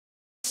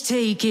Let's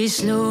take it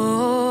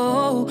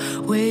slow.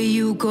 Where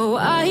you go,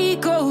 I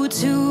go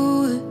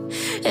too.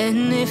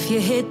 And if you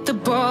hit the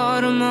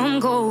bottom, I'm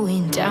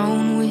going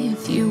down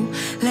with you.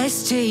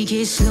 Let's take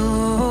it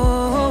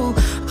slow.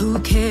 Who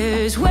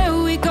cares where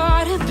we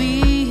gotta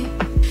be?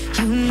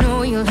 You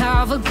know you'll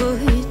have a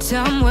good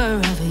time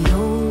wherever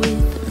you're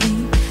with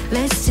me.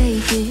 Let's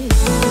take it.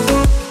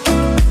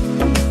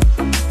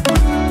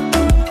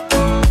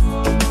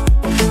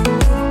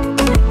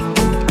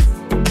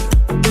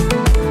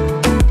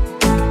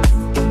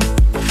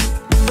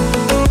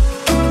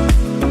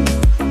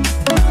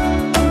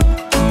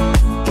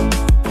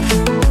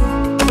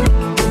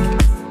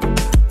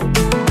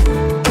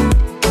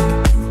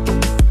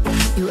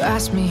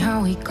 Ask me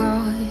how we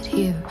got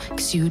here,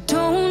 'cause you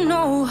don't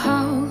know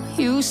how.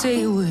 You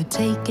say we're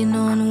taking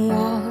on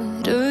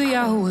water,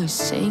 yeah, we're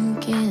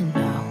sinking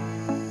now.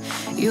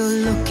 You're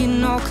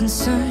looking all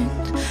concerned,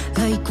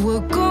 like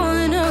we're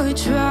gonna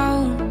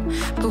drown.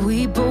 But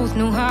we both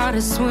know how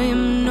to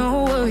swim,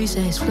 no worries,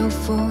 let's float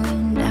for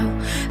now.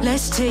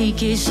 Let's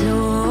take it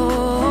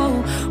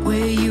slow.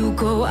 Where you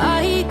go,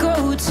 I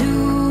go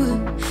too.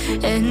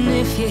 And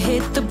if you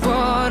hit the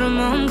bottom,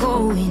 I'm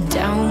going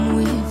down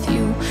with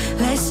you.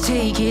 Let's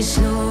take it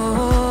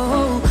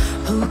slow.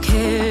 Who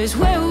cares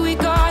where we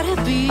gotta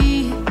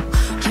be?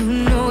 You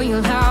know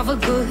you'll have a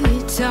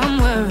good time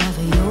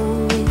wherever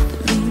you're with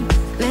me.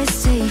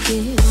 Let's take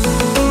it.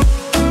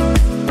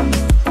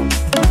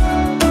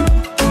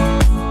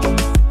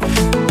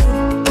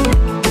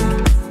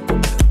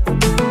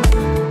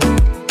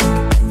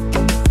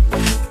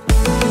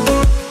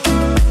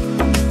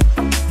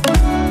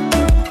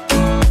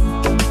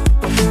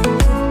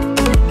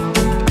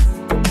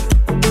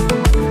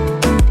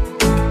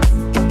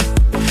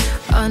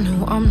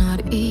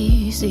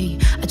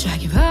 I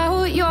drag you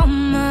out your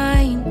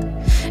mind,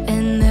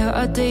 and there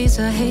are days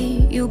I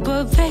hate you,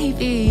 but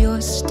baby,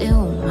 you're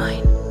still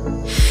mine.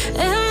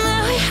 And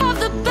then we have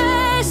the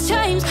best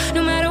times,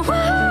 no matter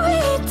what we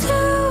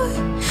do.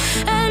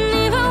 And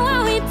even when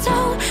we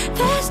don't,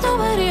 there's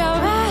nobody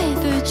I'd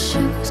rather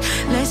choose.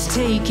 Let's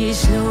take it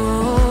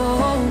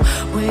slow.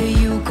 Where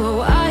you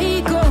go,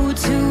 I go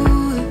too.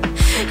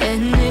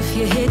 And if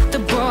you hit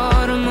the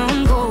bottom,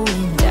 I'm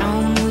going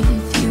down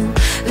with you.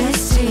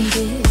 Let's take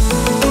it.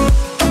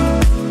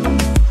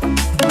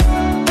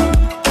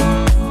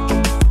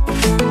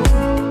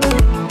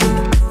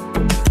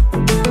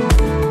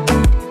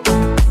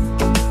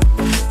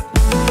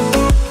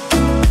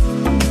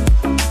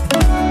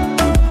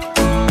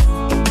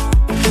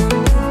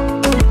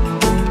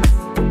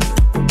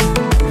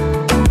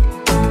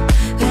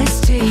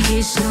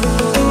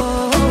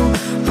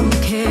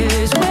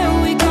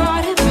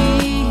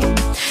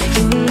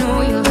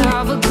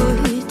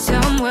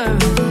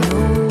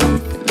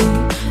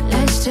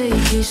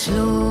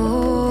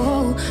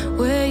 Slow,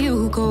 where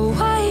you go,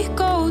 I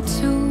go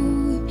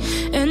too.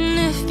 And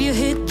if you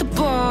hit the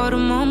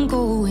bottom, I'm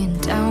going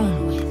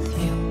down with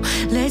you.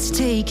 Let's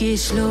take it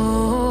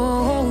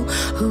slow.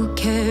 Who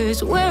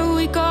cares where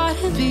we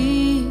gotta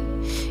be?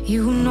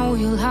 You know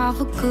you'll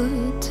have a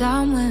good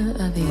time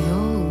wherever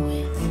you're with.